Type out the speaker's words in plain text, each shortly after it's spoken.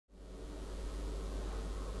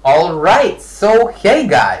Alright, so hey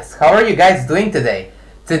guys, how are you guys doing today?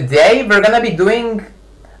 Today we're gonna be doing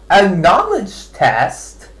a knowledge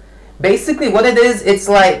test. Basically what it is, it's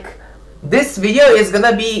like this video is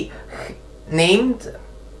gonna be named,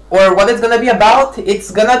 or what it's gonna be about, it's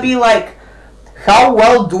gonna be like how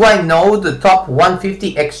well do I know the top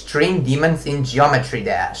 150 extreme demons in Geometry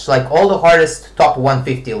Dash, like all the hardest top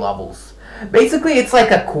 150 levels. Basically it's like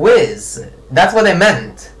a quiz, that's what I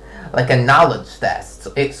meant, like a knowledge test.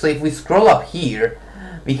 So if we scroll up here,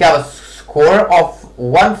 we have a score of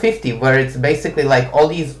 150, where it's basically like all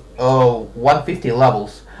these 150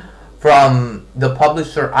 levels from the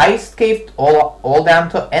publisher Ice Cave all down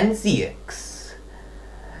to NZX.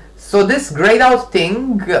 So this grayed out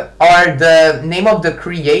thing are the name of the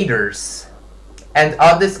creators, and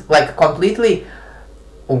on this like completely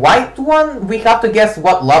white one we have to guess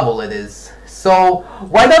what level it is. So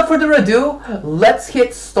without further ado, let's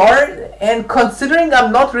hit start. And considering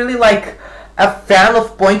I'm not really like a fan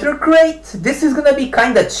of pointercrate, this is gonna be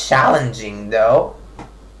kinda challenging though,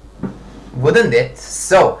 wouldn't it?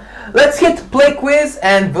 So let's hit play quiz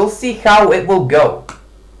and we'll see how it will go.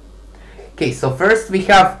 Okay, so first we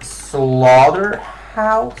have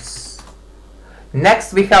Slaughterhouse.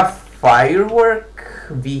 Next we have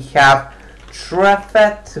Firework. We have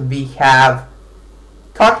Trefet. We have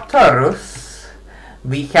Tartarus.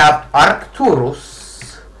 We have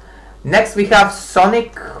Arcturus. Next we have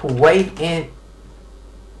Sonic Wave in...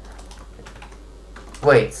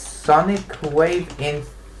 Wait, Sonic Wave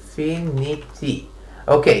Infinity.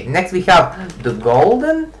 Okay, next we have the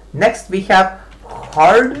Golden. Next we have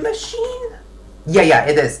Hard Machine. Yeah,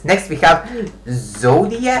 it is. Next we have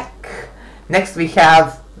Zodiac. Next we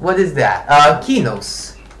have... What is that?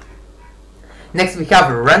 Kinos. Next we have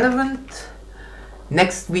Renovant.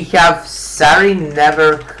 Next we have Sari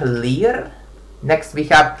Never Clear. Next we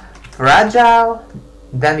have Fragile.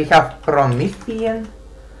 Then we have Promethean.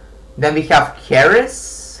 Then we have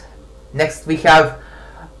Keris. Next we have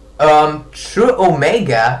True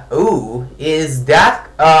Omega. Ooh, is that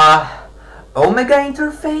Omega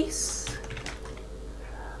interface?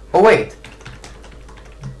 Oh wait.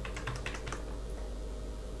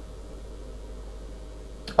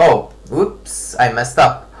 Oh, oops, I messed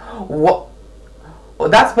up. What? Oh,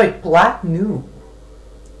 that's by Platinum.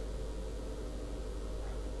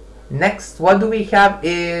 Next, what do we have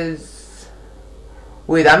is...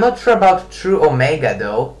 Wait, I'm not sure about True Omega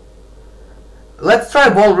though. Let's try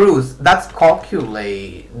Walrus. That's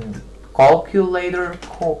Calculator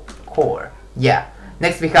Core. Yeah.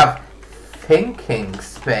 Next we have Thinking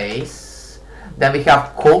Space. Then we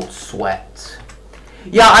have Cold Sweat.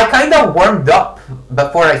 Yeah, I kinda warmed up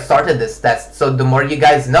before I started this test, so the more you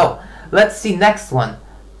guys know. Let's see next one.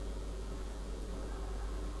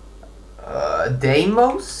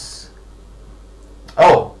 Deimos?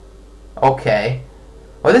 Oh, okay.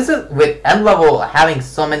 What is it with N level having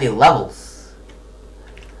so many levels?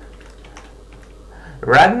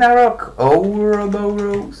 Ragnarok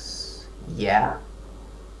Ouroboros? Yeah.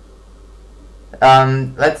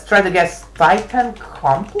 Let's try to guess Titan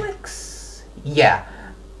Complex? Yeah.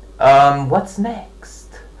 What's next?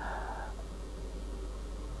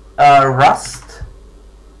 Rust.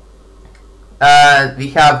 We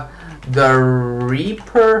have the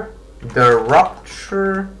Reaper, the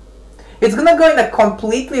Rupture. It's gonna go in a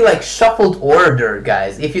completely like shuffled order,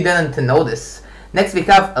 guys, if you didn't notice. Next we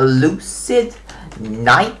have Lucid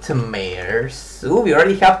Nightmares. Ooh, we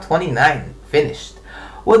already have 29 finished.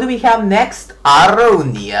 What do we have next?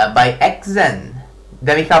 Aronia by Xen.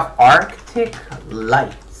 Then we have Arctic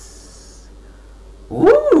Lights.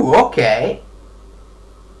 Ooh, okay.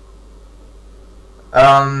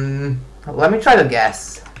 Let me try to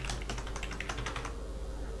guess.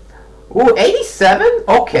 Ooh, 87?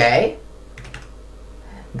 Okay.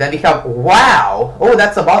 Then we have WoW. Oh,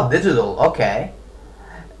 that's about digital. Okay.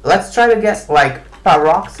 Let's try to guess like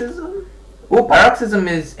Paroxysm. Ooh, Paroxysm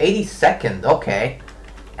is 82nd. Okay.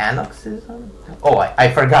 Anoxysm? Oh, I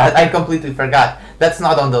forgot. I completely forgot. That's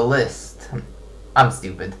not on the list. I'm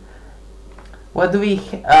stupid. What do we...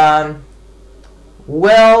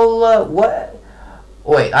 what...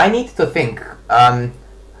 Wait, I need to think.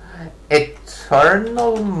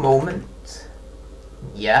 Eternal Moment.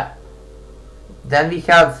 Yeah. Then we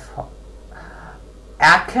have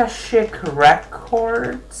Akashic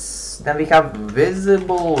Records. Then we have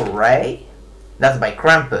Visible Ray. That's by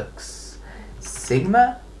Krampus.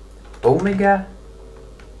 Sigma. Omega.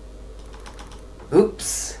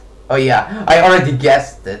 Oops. Oh yeah, I already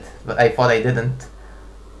guessed it, but I thought I didn't.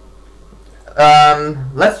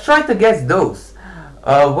 Let's try to guess those.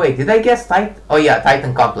 Wait, did I guess Titan? Oh yeah,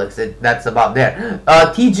 Titan Complex. That's about there.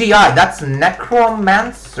 TGI, that's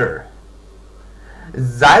Necromancer.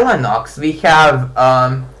 Xylanox, we have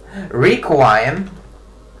Requiem.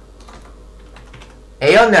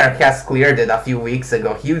 Aoner has cleared it a few weeks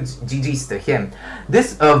ago. Huge GG's to him.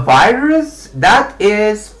 This virus, that's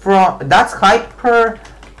Hyper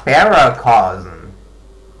Paracosm.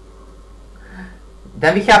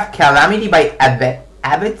 Then we have Calamity by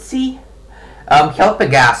Abetsy.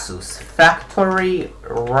 Helpegasus, Factory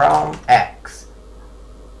Realm X.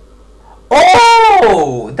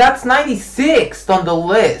 Oh, that's 96th on the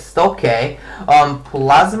list. Okay.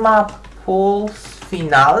 Plasma Pulse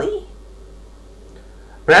Finale.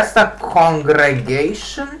 Resta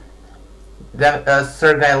Congregation. Then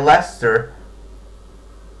Sergei Lester.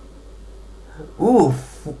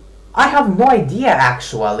 Oof. I have no idea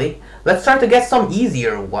actually. Let's try to get some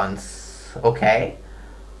easier ones. Okay.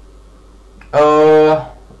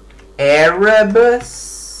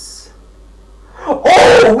 Erebus.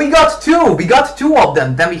 Oh, we got two. We got two of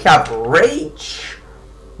them. Then we have Rage.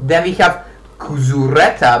 Then we have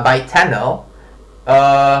Kuzureta by Tenno.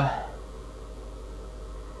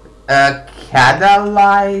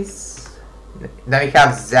 Catalyze. Then we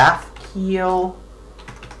have Zafkiel.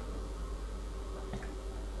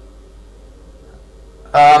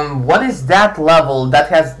 What is that level that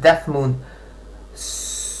has Death Moon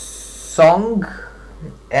Song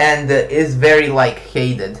and is very like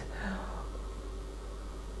hated?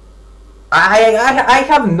 I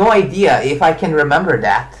have no idea if I can remember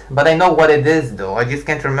that, but I know what it is though. I just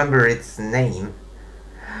can't remember its name.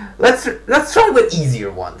 Let's try with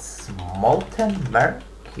easier ones. Molten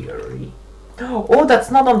Mercury. Oh,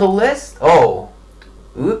 that's not on the list. Oh,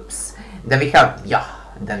 oops. Then we have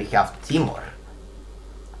Then we have Timor.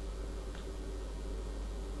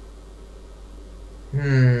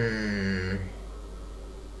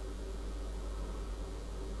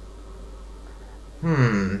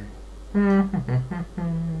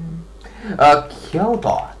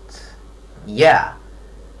 Killbot. Yeah.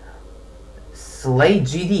 Slay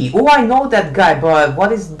GD. Oh, I know that guy, but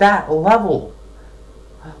what is that level?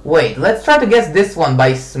 Wait, let's try to guess this one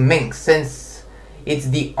by Smink, since it's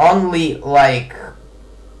the only, like,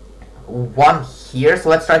 one here. So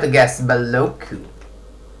let's try to guess Beloku.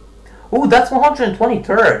 Oh, that's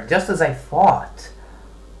 123rd, just as I thought.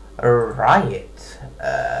 Riot.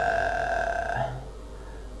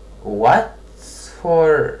 What's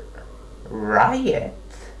for Riot?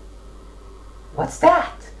 What's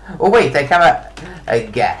that? Oh wait, I have a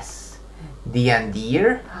guess.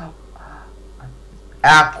 Deer?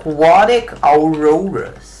 Aquatic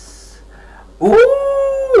Auroras.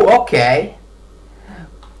 Ooh, okay.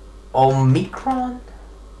 Omicron?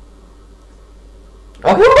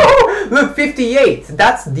 Oh, look, 58.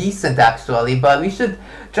 That's decent actually, but we should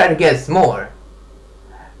try to guess more.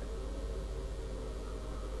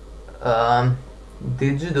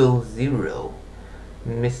 Digital Zero.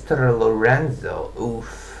 Mr. Lorenzo.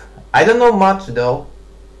 Oof. I don't know much though.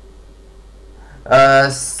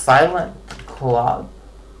 Silent Club.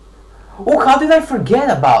 Oh, how did I forget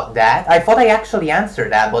about that? I thought I actually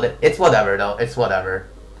answered that, but it's whatever though. It's whatever.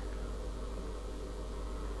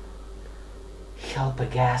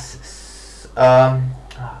 Helpegasus.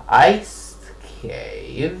 Iced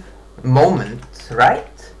Cave. Moment, right?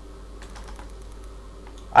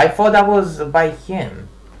 I thought that was by him.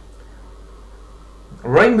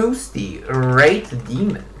 Roy Moosty, Wraith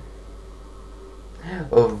Demon.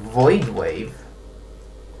 Void Wave.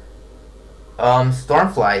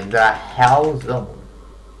 Stormfly, the Hell Zone.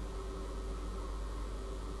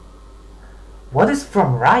 What is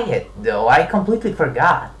from Riot though? I completely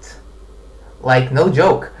forgot. Like, no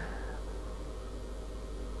joke.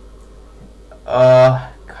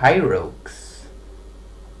 Kyrox.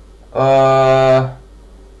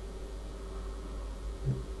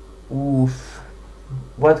 Oof.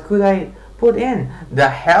 What could I put in? The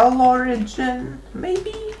Hell Origin,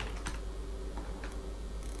 maybe?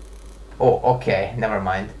 Oh, okay, never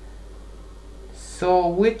mind. So,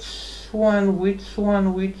 which one? Wait,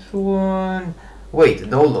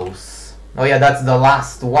 Dolos. Oh yeah, that's the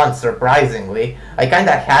last one, surprisingly. I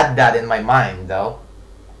kinda had that in my mind, though.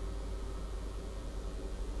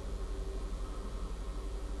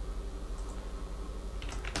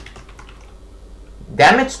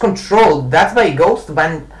 Damage Control, that's by Ghost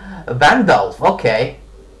Vandalf, okay.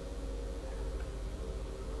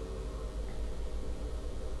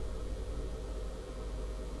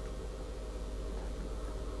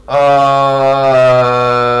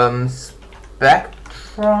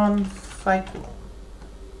 Spectrum Cyclone.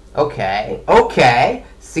 Okay,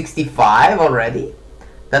 65 already?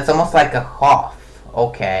 That's almost like a half.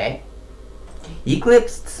 Okay.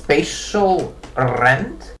 Eclipsed spatial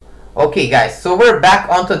rent. Okay guys, so we're back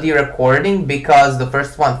onto the recording because the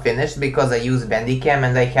first one finished because I used Bandicam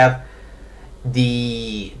and I have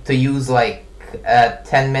to use like a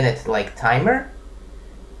 10-minute like timer.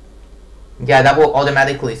 Yeah, that will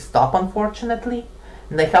automatically stop unfortunately,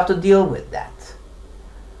 and I have to deal with that.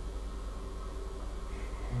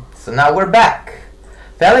 So now we're back.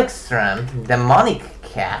 Felixstrom, demonic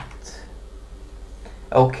cat.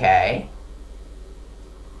 Okay.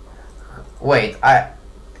 Wait,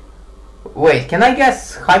 can I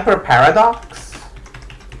guess Hyper Paradox?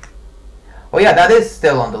 Oh yeah, that is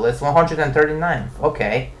still on the list, 139th.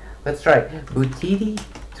 Okay, let's try. Butiti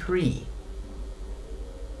 3.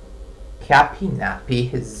 Cappy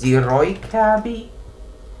Nappy, Zeroi Cabby.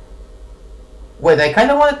 Wait, I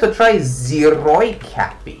kinda wanted to try Zeroi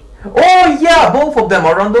Cappy. Oh yeah, both of them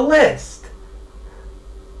are on the list.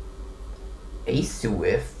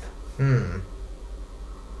 Asuif.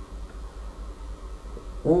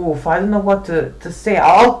 Oof, I don't know what to say.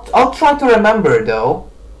 I'll try to remember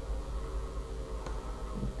though.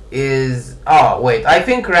 Oh wait, I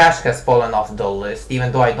think Rash has fallen off the list,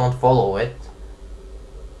 even though I don't follow it.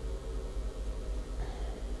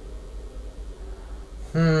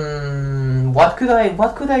 What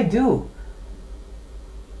could I do?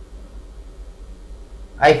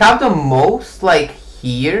 I have the most like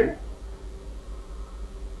here.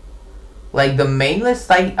 Like the main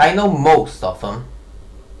list, I know most of them.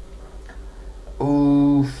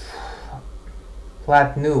 Oof.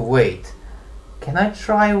 Flat new, wait. Can I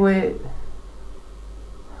try with...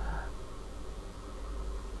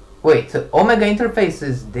 Wait, the Omega interface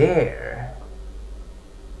is there.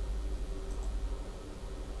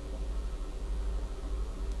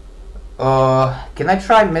 Can I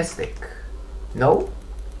try Mystic? No?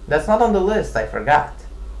 That's not on the list, I forgot.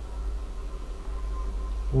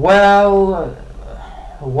 Well,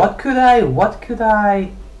 what could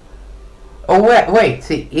I... Oh wait,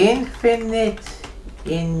 see, Infinite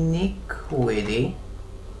Iniquity.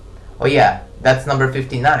 Oh yeah, that's number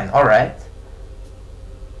 59, alright.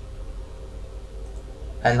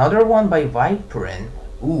 Another one by Viperin.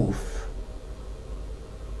 Oof.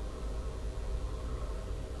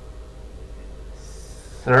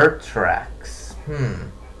 Third tracks.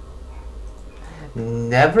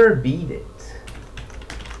 Never beat it.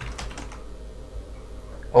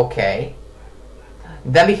 Okay.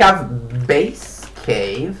 Then we have Base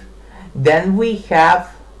Cave. Then we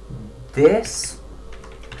have this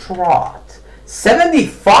Trot.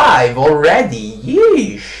 75 already.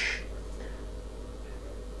 Yeesh.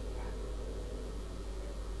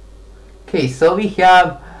 Okay, so we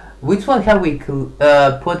have... Which one have we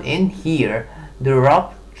put in here? The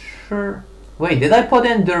Rupture... Wait, did I put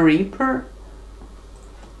in the Reaper?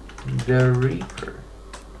 The Reaper.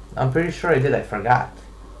 I'm pretty sure I did, I forgot.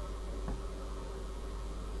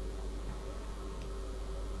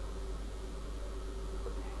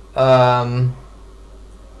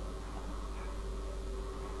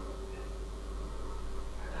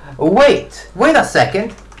 Wait a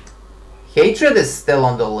second. Hatred is still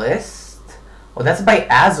on the list. Oh, that's by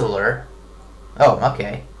Azular. Oh,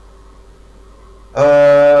 okay.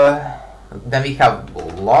 Then we have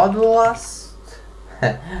Bloodlust.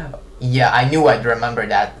 Yeah, I knew I'd remember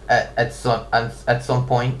that at some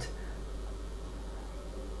point.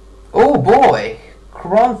 Oh boy,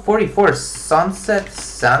 Cron 44 Sunset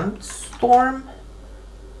Sandstorm.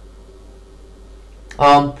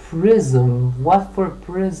 Prism. What for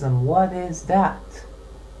Prism? What is that?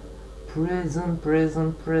 Prism.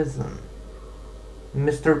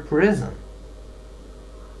 Mr. Prism.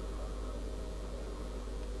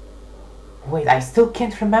 Wait, I still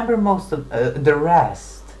can't remember most of the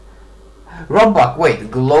rest. Rumbuck, wait,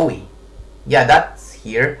 Glowy. Yeah, that's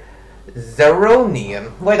here.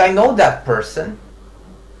 Zeronium. Wait, I know that person.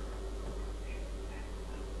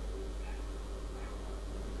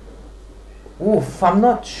 Oof, I'm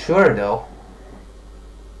not sure though.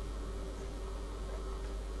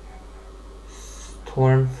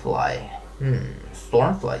 Stormfly.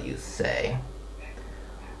 Stormfly, you say?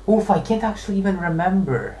 Oof, I can't actually even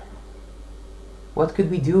remember. What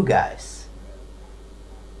could we do, guys?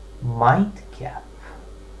 Mindcap.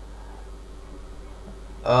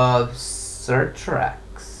 Surtrax.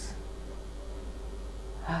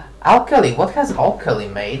 Alkali. What has Alkali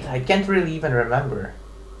made? I can't really even remember.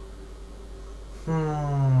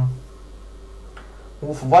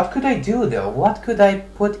 Oof, what could I do though? What could I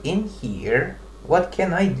put in here? What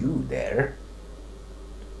can I do there?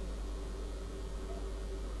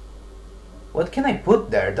 What can I put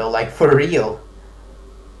there though, like for real?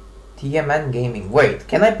 TMN Gaming. Wait,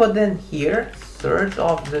 can I put in here? third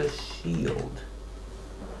of the shield.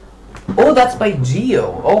 Oh, that's by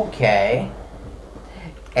Geo. Okay.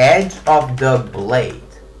 Edge of the blade.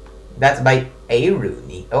 That's by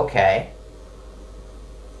Aruni. Okay.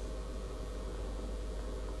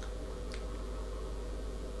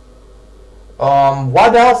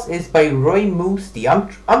 What else is by Roy Moosty?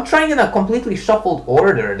 I'm trying in a completely shuffled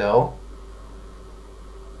order though.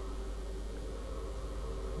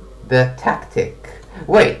 The tactic.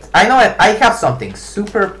 Wait, I know I have something.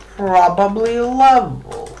 Super probably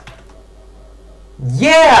level.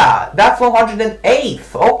 Yeah! That's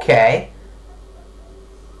 108th. Okay.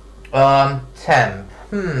 Temp.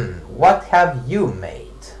 What have you made?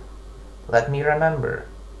 Let me remember.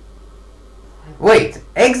 Wait,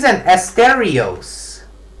 eggs and Asterios.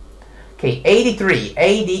 Okay,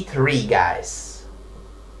 83, guys.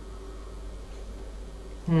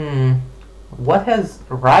 What has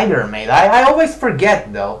Ryder made? I always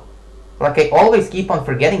forget though. Like I always keep on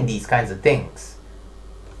forgetting these kinds of things.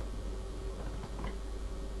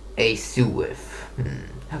 A Suif.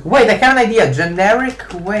 Wait, I have an idea. Generic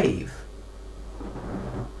wave.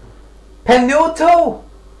 Penuto?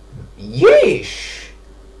 Yeesh.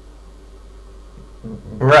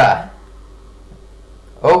 Bruh.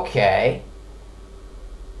 Okay.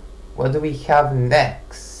 What do we have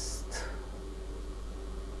next?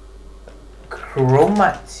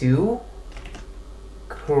 Chroma 2?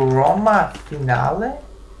 Chroma Finale?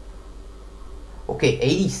 Okay,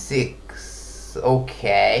 86.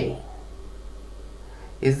 Okay.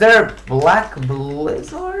 Is there Black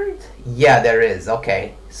Blizzard? Yeah, there is.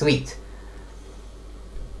 Okay, sweet.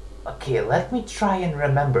 Okay, let me try and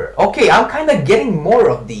remember. Okay, I'm kind of getting more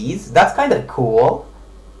of these. That's kind of cool.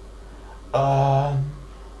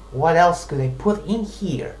 What else could I put in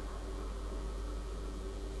here?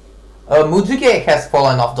 Mujuge has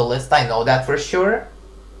fallen off the list. I know that for sure.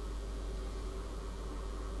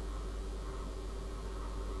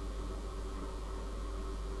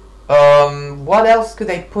 What else could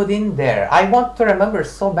I put in there? I want to remember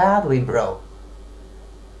so badly, bro.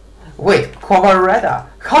 Wait, Covaretta.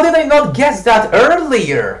 How did I not guess that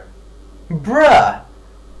earlier? Bruh.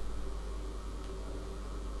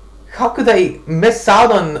 How could I miss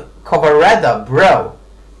out on Covaretta, bro?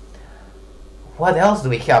 What else do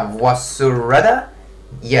we have? Wasuretta?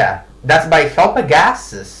 Yeah, that's by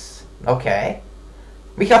Helpagasus. Okay.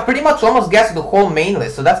 We have pretty much almost guessed the whole main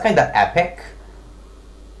list, so that's kind of epic.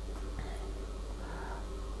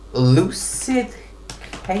 Lucid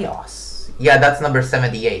Chaos. Yeah, that's number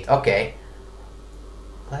 78. Okay.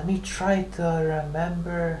 Let me try to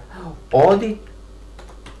remember. Auditory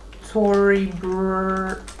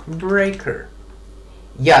Breaker.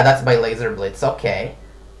 Yeah, that's by Laser Blitz. Okay.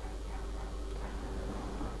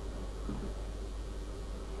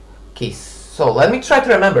 Okay, so let me try to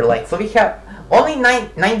remember. Like, so we have only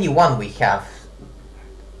 91 we have.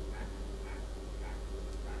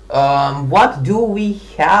 What do we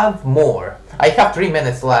have more? I have 3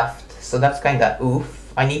 minutes left, so that's kinda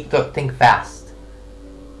oof. I need to think fast.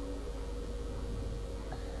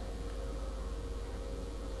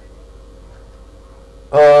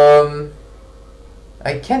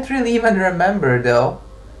 I can't really even remember though.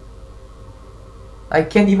 I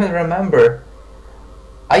can't even remember.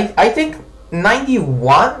 I think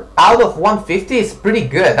 91 out of 150 is pretty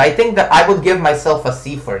good. I think that I would give myself a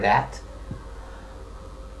C for that.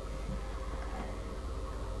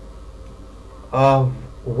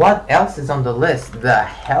 What else is on the list? The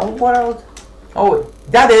Hell World? Oh,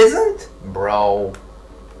 that isn't? Bro.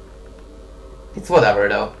 It's whatever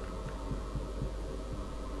though.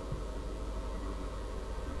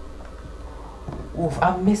 Oof,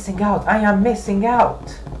 I'm missing out. I am missing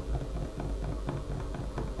out.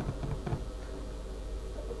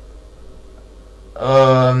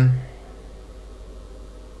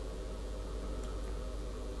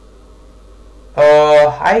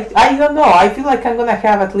 I don't know. I feel like I'm gonna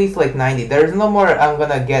have at least like 90. There's no more I'm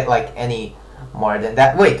gonna get like any more than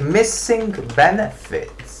that. Wait, missing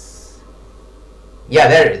benefits. Yeah,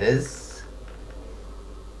 there it is.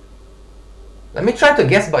 Let me try to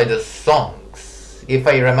guess by the songs, if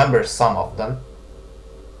I remember some of them.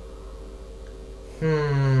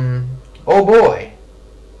 Oh boy.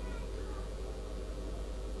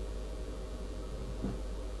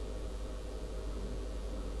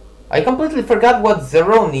 I completely forgot what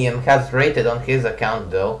Zeronium has rated on his account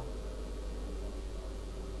though.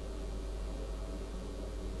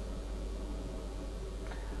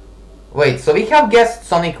 Wait, so we have guessed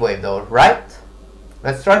Sonic Wave though, right?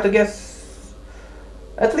 Let's try to guess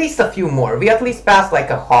at least a few more. We at least passed like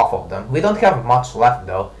a half of them. We don't have much left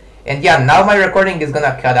though. And yeah, now my recording is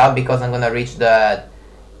gonna cut out because I'm gonna reach the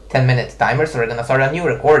 10-minute timer, so we're gonna start a new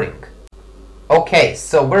recording. Okay,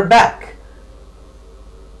 so we're back.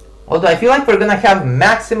 Although I feel like we're gonna have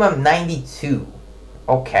maximum 92.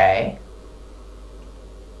 Okay.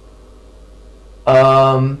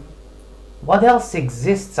 What else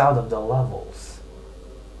exists out of the levels?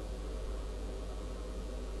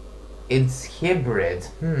 It's hybrid.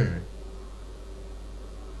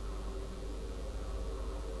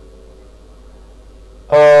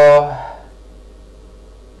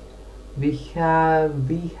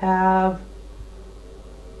 We have.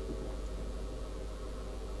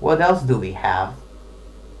 What else do we have?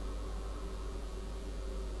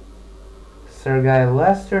 Sergei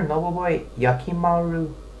Lester, Nobleboy,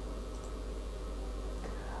 Yakimaru.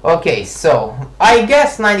 Okay, so I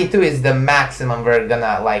guess 92 is the maximum we're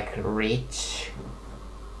gonna like reach.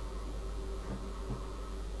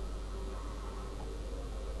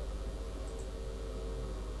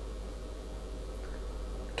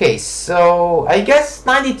 Okay, so I guess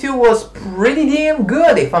 92 was pretty damn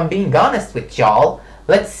good if I'm being honest with y'all.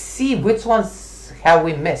 Let's see which ones have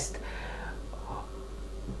we missed.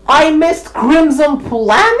 I missed Crimson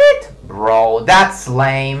Planet? Bro, that's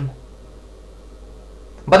lame.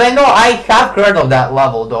 But I know I have heard of that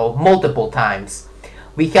level though, multiple times.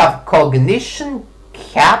 We have Cognition,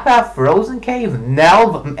 Kappa, Frozen Cave,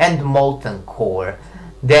 Nelv, and Molten Core.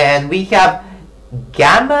 Then we have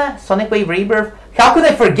Gamma, Sonic Wave Rebirth. How could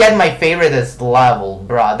I forget my favoriteest level,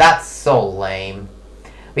 bruh? That's so lame.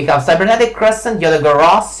 We have Cybernetic Crescent,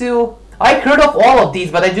 Yodogarasu. I heard of all of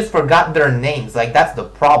these, but I just forgot their names. Like, that's the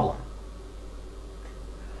problem.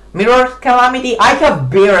 Mirror Calamity, I have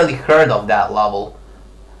barely heard of that level.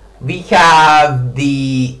 We have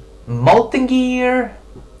the Molten Gear.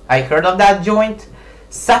 I heard of that joint.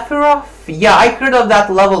 Sephiroth, yeah, I heard of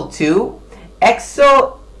that level too.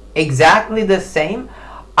 Exo, exactly the same.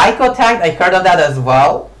 Ico Tag, I heard of that as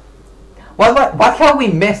well. What have we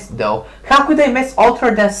missed though? How could I miss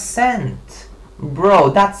Ultra Descent?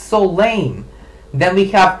 Bro, that's so lame. Then we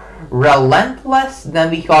have Relentless, then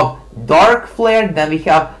we have Dark Flare, then we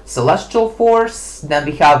have Celestial Force, then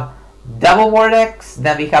we have Devil Vortex,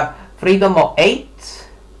 then we have Freedom of 8,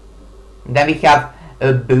 then we have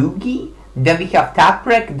Boogie, then we have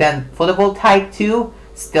Taprek, then Photovoltaic 2,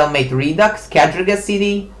 Stalemate Redux, Kadriga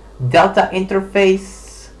City, Delta Interface.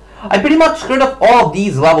 I pretty much heard of all of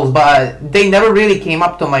these levels, but they never really came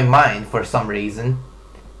up to my mind for some reason.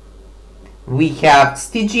 We have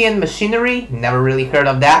Stygian Machinery, never really heard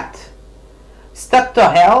of that. Step to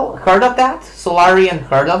Hell, heard of that. Solarian,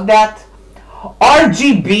 heard of that.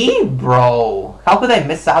 RGB? Bro, how could I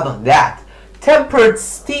miss out on that? Tempered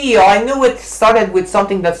Steel, I knew it started with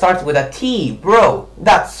something that starts with a T. Bro,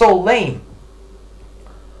 that's so lame.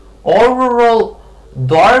 Auroral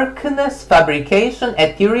Darkness, Fabrication,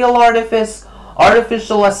 Ethereal Artifice,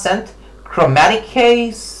 Artificial Ascent, Chromatic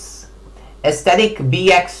Haze, Aesthetic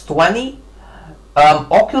BX20,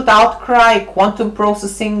 Occult Outcry, Quantum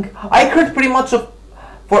Processing. I heard pretty much of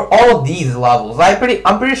for all of these levels. I'm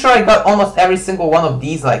pretty sure I got almost every single one of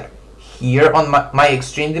these like here on my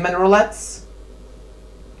Extreme Demon Roulettes,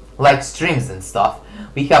 like streams and stuff.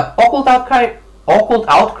 We have Occult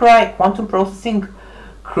Outcry, Quantum Processing,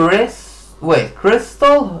 Crystal,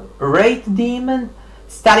 Wraith Demon,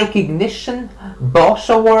 Static Ignition,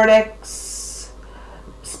 Bosha Vortex,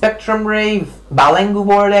 Spectrum Rave, Balengu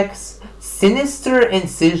Vortex, Sinister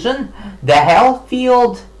Incision, the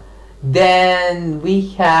Hellfield, then we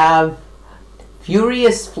have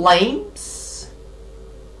Furious Flames,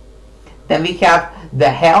 then we have the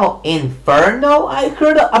Hell Inferno. I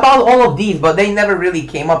heard about all of these, but they never really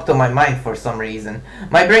came up to my mind for some reason.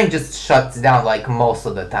 My brain just shuts down like most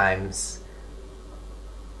of the times.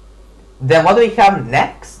 Then what do we have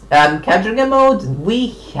next? Kadriga mode, we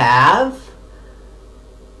have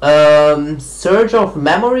Surge of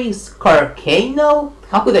Memories, Carcano.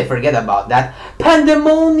 How could I forget about that?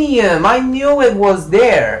 Pandemonium, I knew it was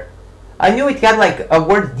there. I knew it had like a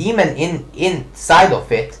word demon inside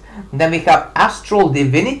of it. Then we have Astral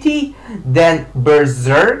Divinity, then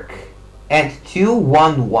Berserk, and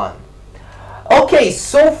 211. Okay,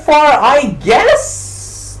 so far I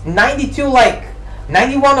guess 92 like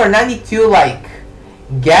 91 or 92 like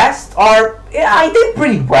guessed are, yeah, I did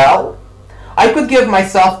pretty well. I could give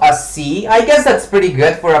myself a C. I guess that's pretty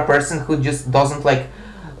good for a person who just doesn't like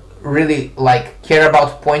really like care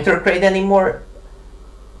about pointercrate anymore.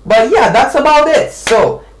 But yeah, that's about it.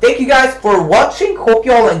 So thank you guys for watching. Hope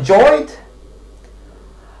you all enjoyed.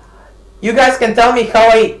 You guys can tell me how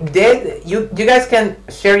I did. You guys can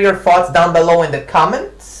share your thoughts down below in the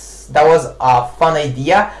comments. That was a fun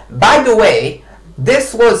idea. By the way,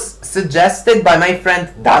 This was suggested by my friend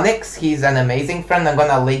Dunix. He's an amazing friend. I'm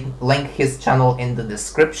gonna link his channel in the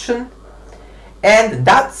description. And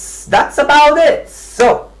that's about it.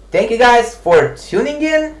 So thank you guys for tuning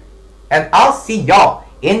in, and I'll see y'all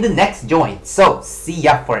in the next joint. So see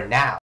ya for now.